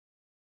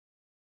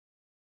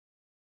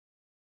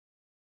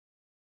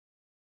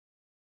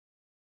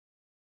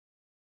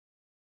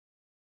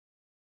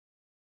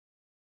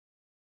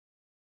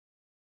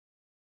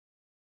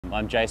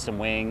I'm Jason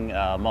Wing,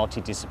 a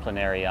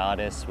multidisciplinary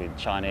artist with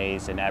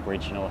Chinese and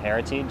Aboriginal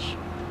heritage.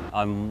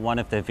 I'm one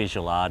of the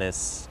visual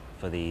artists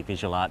for the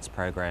visual arts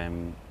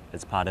program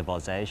as part of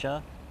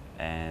AusAsia,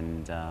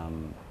 and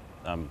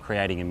I'm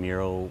creating a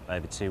mural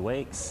over 2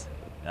 weeks,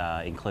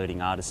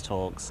 including artist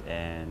talks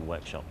and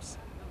workshops.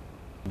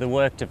 The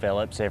work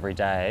develops every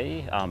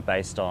day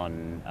based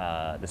on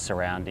the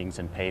surroundings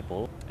and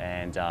people,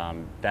 and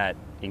that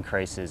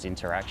increases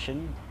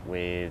interaction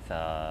with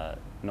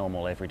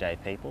normal everyday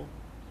people.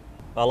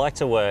 I like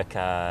to work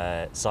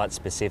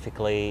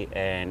site-specifically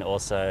and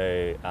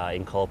also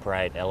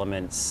incorporate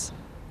elements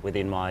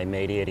within my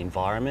immediate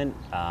environment.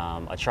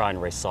 I try and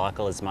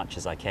recycle as much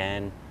as I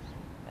can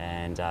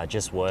and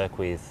just work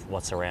with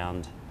what's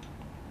around.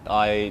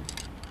 I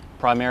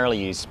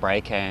primarily use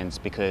spray cans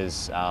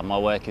because my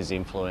work is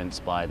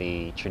influenced by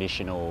the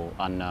traditional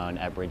unknown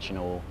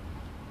Aboriginal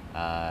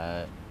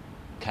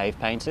cave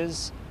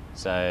painters.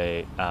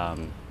 So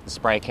the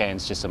spray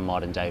can's just a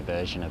modern day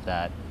version of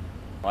that.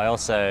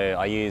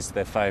 I use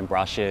the foam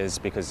brushes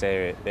because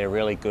they're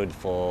really good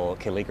for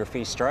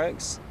calligraphy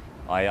strokes.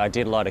 I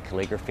did a lot of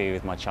calligraphy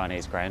with my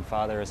Chinese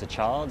grandfather as a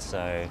child,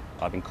 so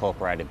I've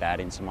incorporated that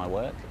into my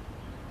work.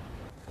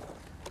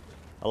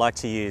 I like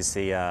to use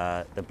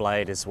the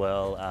blade as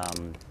well.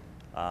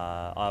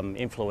 I'm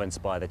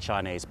influenced by the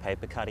Chinese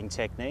paper cutting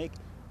technique,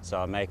 so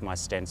I make my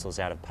stencils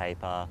out of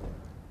paper,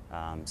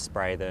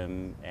 spray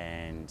them,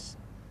 and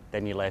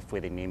then you're left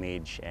with an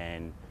image,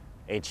 and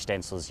each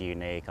stencil's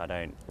unique. I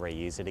don't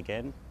reuse it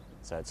again,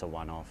 so it's a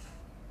one-off.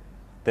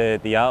 The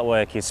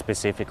artwork is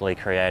specifically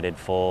created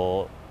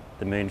for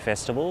the Moon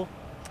Festival.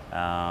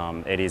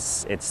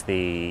 It's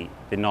the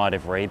night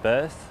of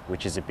rebirth,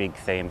 which is a big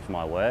theme for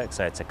my work,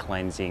 so it's a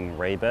cleansing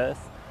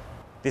rebirth.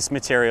 This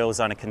material is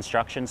on a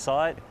construction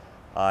site.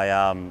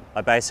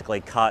 I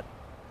basically cut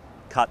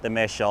the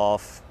mesh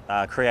off,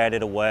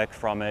 created a work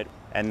from it,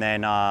 and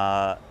then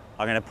I'm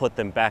going to put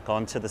them back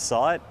onto the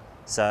site.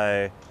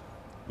 So,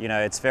 you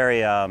know, it's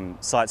very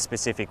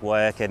site-specific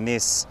work, and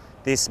this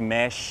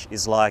mesh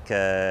is like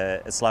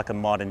a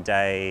modern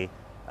day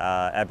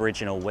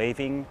Aboriginal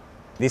weaving.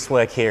 This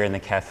work here in the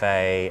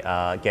cafe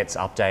gets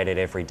updated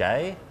every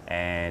day,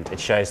 and it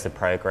shows the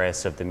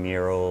progress of the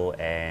mural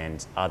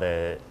and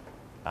other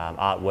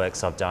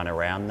artworks I've done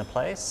around the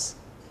place.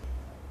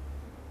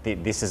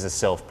 This is a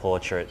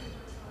self-portrait,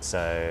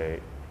 so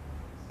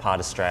part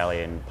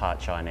Australian, part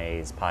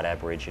Chinese, part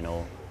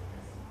Aboriginal,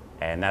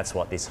 and that's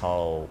what this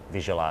whole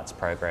visual arts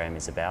program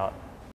is about.